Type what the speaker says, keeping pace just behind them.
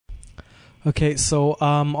Okay, so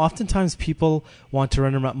oftentimes people want to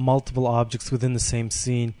render map multiple objects within the same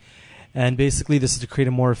scene, and basically this is to create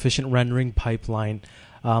a more efficient rendering pipeline.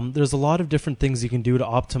 There's a lot of different things you can do to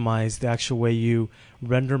optimize the actual way you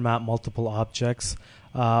render map multiple objects.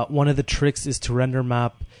 One of the tricks is to render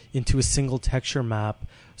map into a single texture map.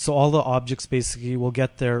 So all the objects basically will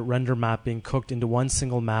get their render mapping cooked into one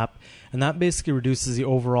single map, and that basically reduces the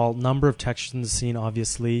overall number of textures in the scene,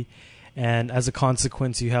 obviously. And as a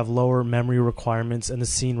consequence, you have lower memory requirements and the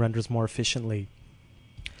scene renders more efficiently.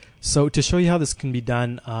 So to show you how this can be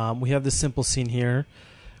done, we have this simple scene here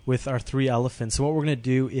with our three elephants. So what we're going to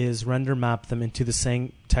do is render map them into the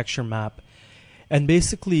same texture map. And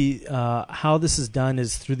basically how this is done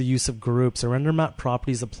is through the use of groups. A render map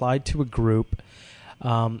property is applied to a group,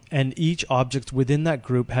 and each object within that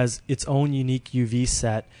group has its own unique UV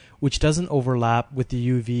set, which doesn't overlap with the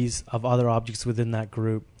UVs of other objects within that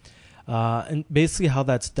group. And basically how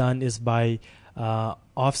that's done is by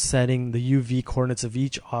offsetting the UV coordinates of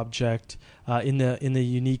each object in the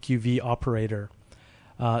unique UV operator.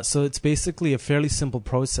 So it's basically a fairly simple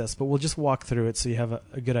process, but we'll just walk through it so you have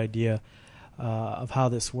a good idea of how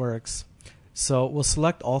this works. So we'll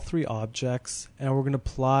select all three objects, and we're going to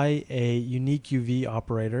apply a unique UV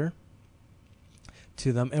operator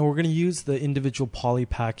to them, and we're going to use the individual poly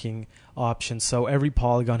packing option. So every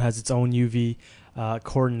polygon has its own UV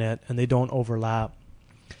coordinate, and they don't overlap.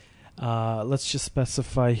 Let's just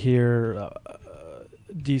specify here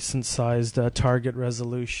decent sized target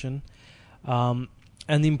resolution. And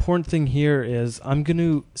the important thing here is I'm going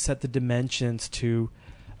to set the dimensions to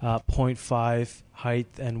 0.5 height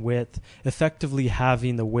and width, effectively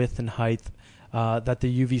having the width and height that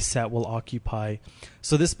the UV set will occupy.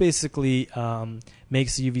 So this basically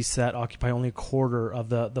makes the UV set occupy only a quarter of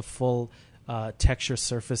the full texture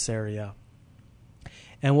surface area.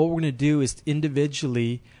 And what we're going to do is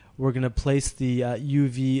individually we're going to place the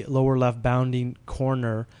UV lower left bounding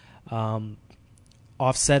corner,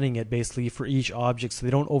 offsetting it basically for each object so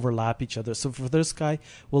they don't overlap each other. So for this guy,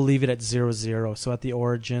 we'll leave it at 0, 0, so at the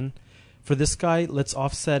origin. For this guy, let's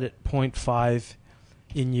offset it 0.5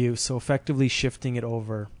 in U, so effectively shifting it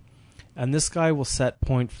over. And this guy will set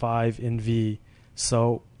 0.5 in V,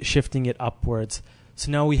 so shifting it upwards. So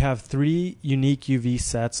now we have three unique UV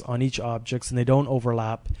sets on each object, and they don't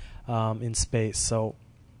overlap in space. So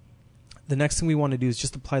the next thing we want to do is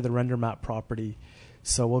just apply the render map property.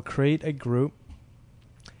 So we'll create a group,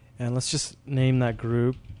 and let's just name that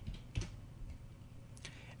group.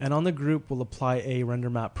 And on the group, we'll apply a render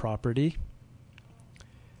map property.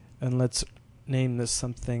 And let's name this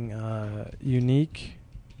something unique.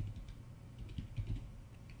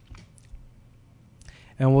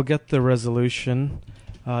 And we'll get the resolution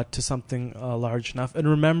to something large enough. And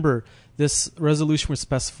remember, this resolution we're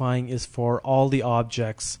specifying is for all the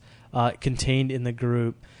objects contained in the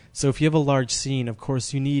group. So if you have a large scene, of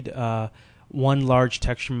course, you need one large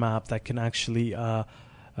texture map that can actually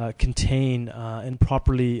contain and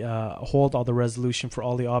properly hold all the resolution for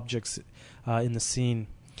all the objects in the scene.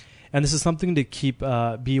 And this is something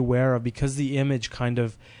to be aware of, because the image kind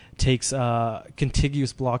of takes a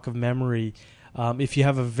contiguous block of memory. If you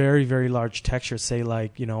have a very, very large texture, say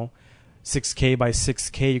like 6K by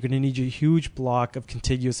 6K, you're going to need a huge block of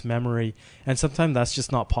contiguous memory, and sometimes that's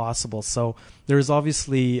just not possible. So there is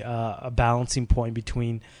obviously a balancing point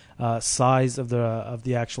between size of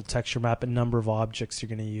the actual texture map and number of objects you're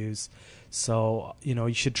going to use. So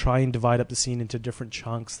you should try and divide up the scene into different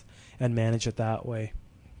chunks and manage it that way.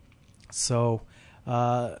 So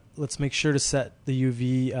let's make sure to set the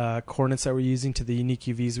UV coordinates that we're using to the unique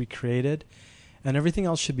UVs we created, and everything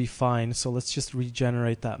else should be fine. So let's just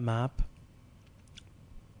regenerate that map.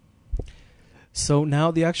 So now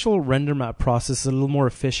the actual render map process is a little more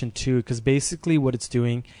efficient too, because basically what it's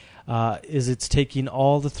doing is it's taking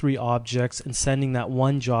all the three objects and sending that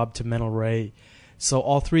one job to mental ray. So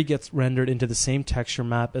all three gets rendered into the same texture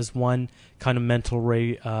map as one kind of mental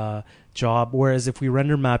ray job, whereas if we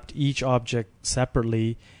render mapped each object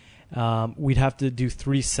separately, we'd have to do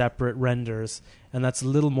three separate renders, and that's a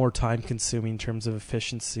little more time consuming in terms of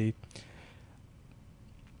efficiency.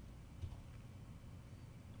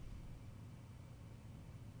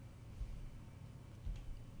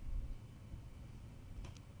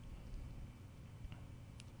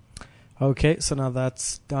 Okay, so now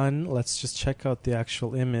that's done. Let's just check out the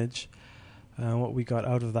actual image, what we got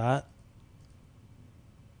out of that.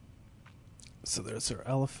 So there's our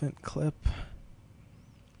elephant clip.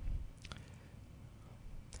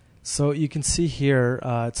 So you can see here,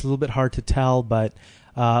 it's a little bit hard to tell, but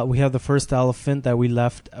we have the first elephant that we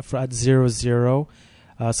left at 0, 0.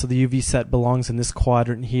 So the UV set belongs in this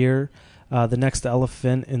quadrant here. the next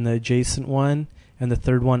elephant in the adjacent one, and the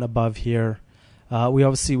third one above here. We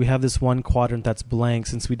have this one quadrant that's blank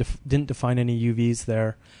since we didn't define any UVs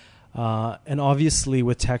there. And obviously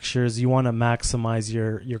with textures you want to maximize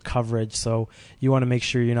your coverage, so you want to make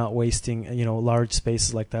sure you're not wasting large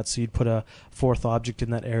spaces like that, so you'd put a fourth object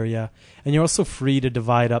in that area. And you're also free to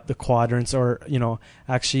divide up the quadrants, or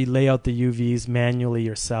actually lay out the UVs manually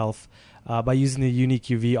yourself by using the unique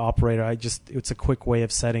UV operator. It's a quick way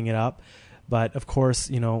of setting it up, but of course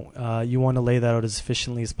you want to lay that out as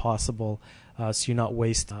efficiently as possible, so you're not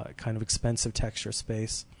waste kind of expensive texture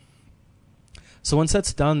space. So once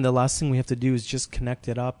that's done, the last thing we have to do is just connect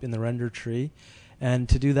it up in the render tree. And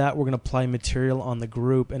to do that, we're going to apply material on the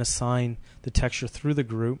group and assign the texture through the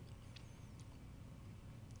group.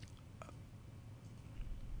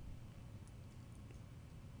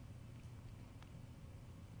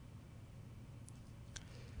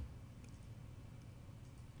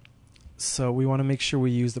 So we want to make sure we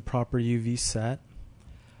use the proper UV set.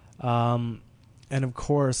 And of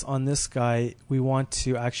course, on this guy, we want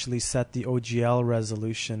to actually set the OGL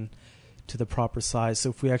resolution to the proper size. So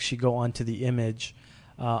if we actually go onto the image,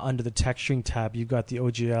 under the texturing tab, you've got the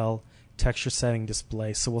OGL texture setting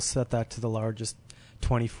display. So we'll set that to the largest,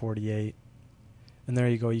 2048. And there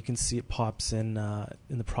you go. You can see it pops in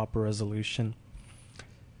the proper resolution.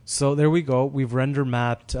 So there we go. We've render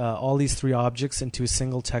mapped all these three objects into a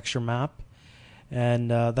single texture map.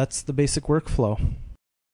 And that's the basic workflow.